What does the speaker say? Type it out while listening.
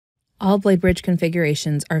All BladeBridge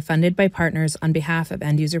configurations are funded by partners on behalf of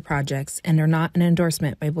end-user projects and are not an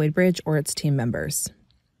endorsement by BladeBridge or its team members.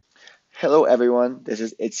 Hello everyone, this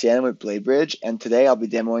is Etienne with BladeBridge, and today I'll be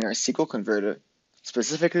demoing our SQL converter,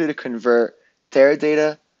 specifically to convert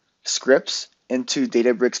Teradata scripts into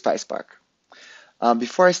Databricks PySpark.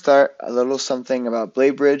 Before I start, a little something about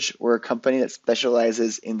BladeBridge. We're a company that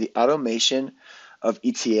specializes in the automation of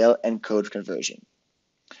ETL and code conversion.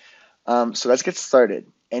 So let's get started.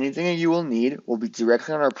 Anything that you will need will be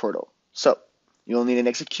directly on our portal. So you'll need an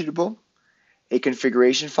executable, a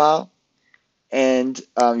configuration file, and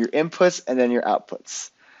your inputs and then your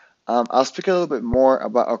outputs. I'll speak a little bit more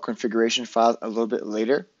about our configuration files a little bit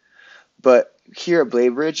later, but here at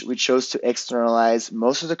BladeBridge, we chose to externalize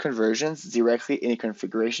most of the conversions directly in a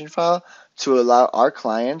configuration file to allow our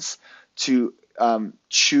clients to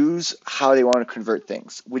choose how they want to convert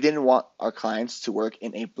things. We didn't want our clients to work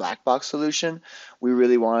in a black box solution. We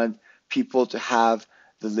really wanted people to have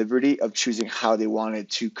the liberty of choosing how they wanted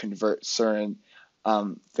to convert certain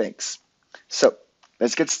things. So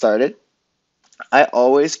let's get started. I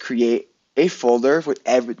always create a folder with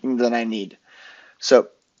everything that I need. So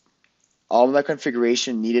all my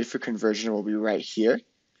configuration needed for conversion will be right here.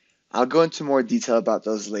 I'll go into more detail about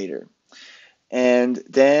those later. And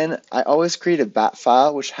then I always create a bat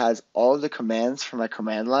file which has all of the commands from my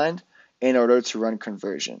command line in order to run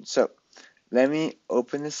conversion. So let me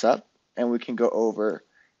open this up and we can go over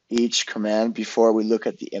each command before we look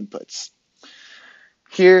at the inputs.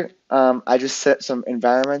 Here, I just set some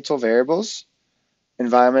environmental variables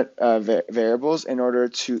in order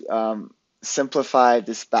to simplify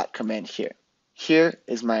this bat command here. Here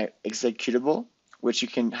is my executable, which we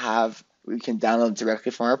can download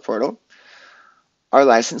directly from our portal. Our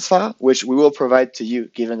license file, which we will provide to you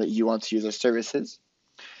given that you want to use our services,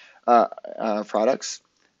 products,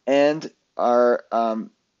 and our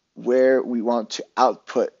where we want to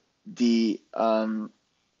output the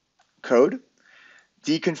code.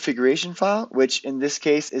 The configuration file, which in this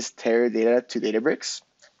case is Teradata to Databricks.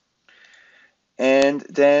 And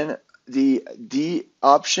then the D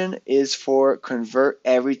option is for convert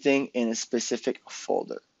everything in a specific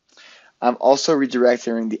folder. I'm also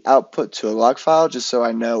redirecting the output to a log file just so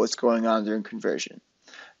I know what's going on during conversion.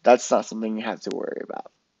 That's not something you have to worry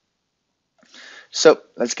about. So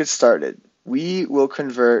let's get started. We will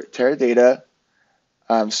convert Teradata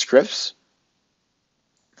scripts.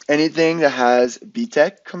 Anything that has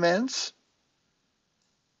btech commands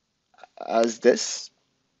as this.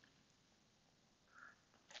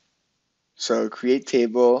 So create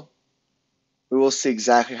table. We will see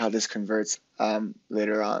exactly how this converts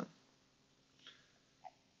later on.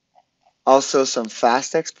 Also some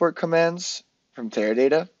fast export commands from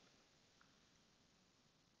Teradata.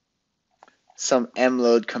 Some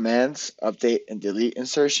mload commands, update and delete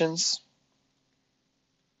insertions.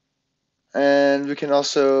 And we can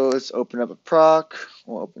also, let's open up a proc.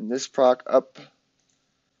 We'll open this proc up.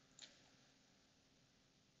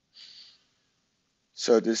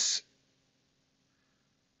 So this,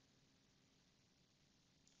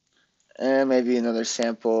 and maybe another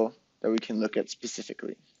sample that we can look at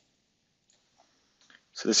specifically.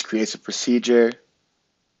 So this creates a procedure,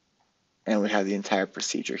 and we have the entire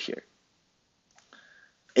procedure here.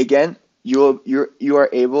 Again, you are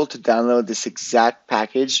able to download this exact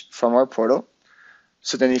package from our portal.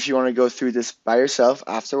 So then if you want to go through this by yourself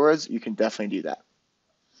afterwards, you can definitely do that.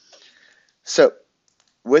 So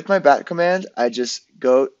with my bat command, I just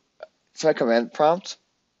go to my command prompt,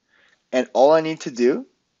 and all I need to do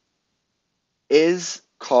is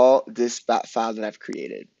call this bat file that I've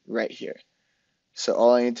created right here. So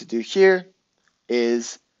all I need to do here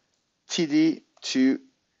is td to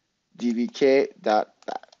dbk.bat.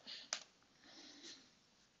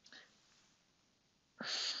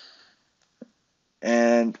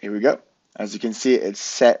 And here we go. As you can see, it's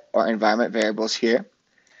set our environment variables here,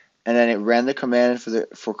 and then it ran the command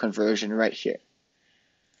for conversion right here.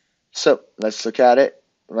 So let's look at it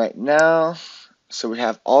right now. So we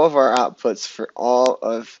have all of our outputs for all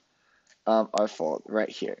of our fold right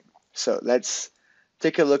here. So let's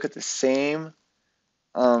take a look at the same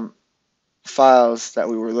files that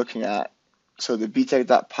we were looking at. So the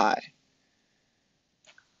btech.py.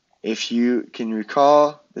 If you can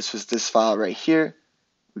recall, this was this file right here.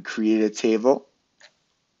 We created a table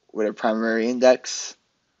with a primary index,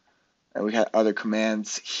 and we had other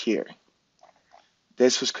commands here.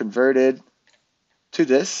 This was converted to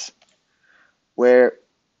this, where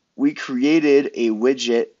we created a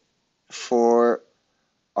widget for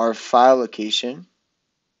our file location,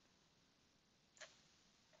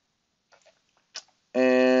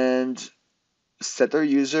 and set our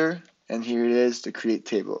user, and here it is, the create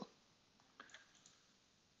table.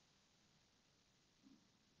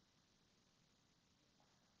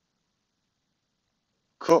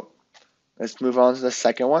 Cool. Let's move on to the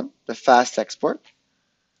second one, the fast export.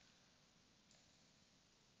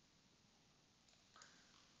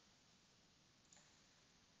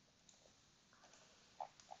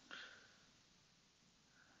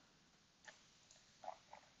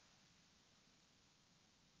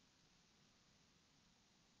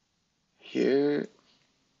 Here.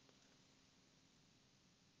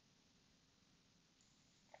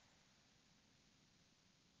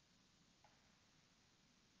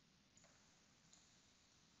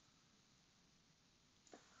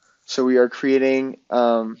 So we are creating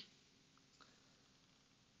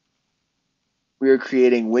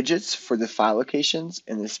widgets for the file locations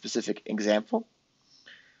in this specific example.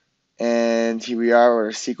 And here we are,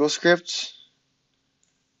 our SQL script,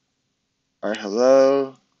 our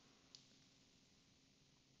hello.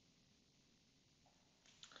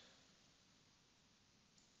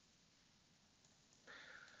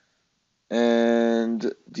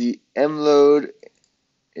 And the mload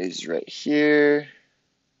is right here.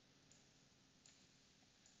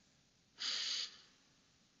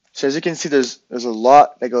 So as you can see, there's a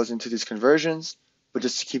lot that goes into these conversions, but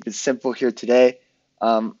just to keep it simple here today,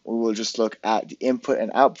 we will just look at the input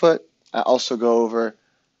and output. I also go over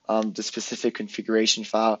the specific configuration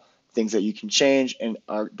file, things that you can change and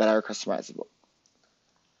that are customizable.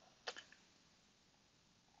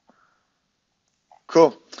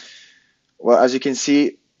 Cool. Well, as you can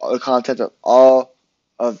see, the content of all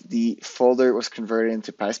of the folder was converted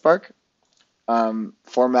into PySpark,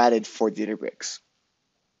 formatted for Databricks.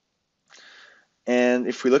 And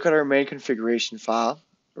if we look at our main configuration file,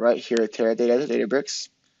 right here at Teradata Databricks,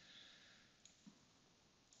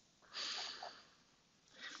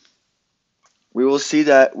 we will see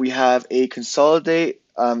that we have a consolidate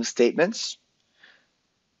statements.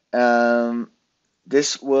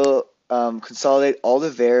 This will consolidate all the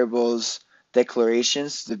variables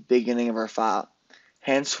declarations to the beginning of our file.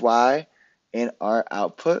 Hence why in our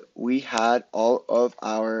output we had all of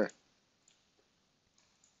our,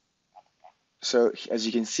 so as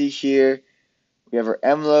you can see here, we have our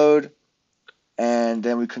mload, and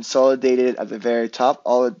then we consolidated at the very top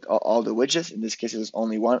all the widgets. In this case, it was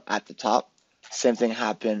only one at the top. Same thing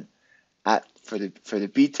happened for the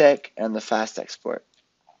BTEC and the fast export.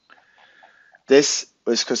 This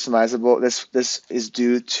was customizable. This is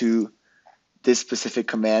due to this specific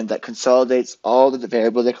command that consolidates all the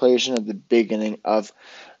variable declaration at the beginning of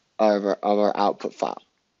our output file.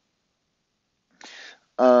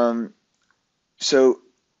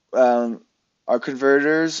 Our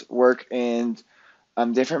converters work in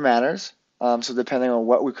different manners. So depending on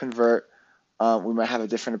what we convert, we might have a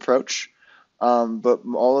different approach. But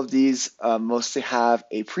all of these mostly have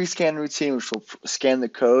a pre-scan routine, which will scan the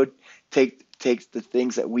code, take the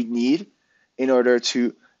things that we need in order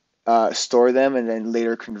to store them, and then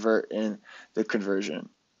later convert in the conversion.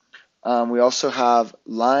 We also have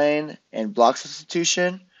line and block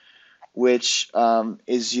substitution, which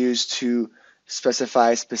is used to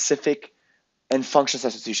specify specific, and function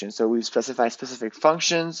substitution. So we specify specific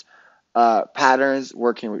functions, patterns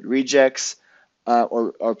working with regex,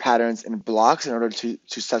 or patterns in blocks in order to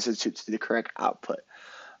substitute to the correct output.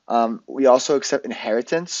 We also accept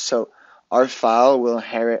inheritance. So our file will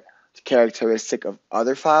inherit the characteristic of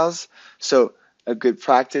other files. So a good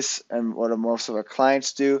practice, and what most of our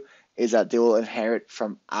clients do, is that they will inherit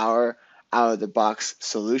from our out-of-the-box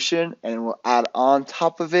solution, and will add on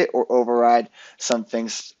top of it or override some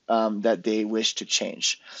things that they wish to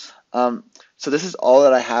change. So this is all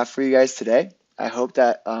that I have for you guys today. I hope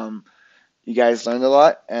that you guys learned a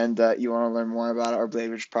lot, and you want to learn more about our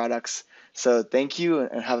BladeBridge products. So thank you,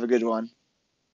 and have a good one.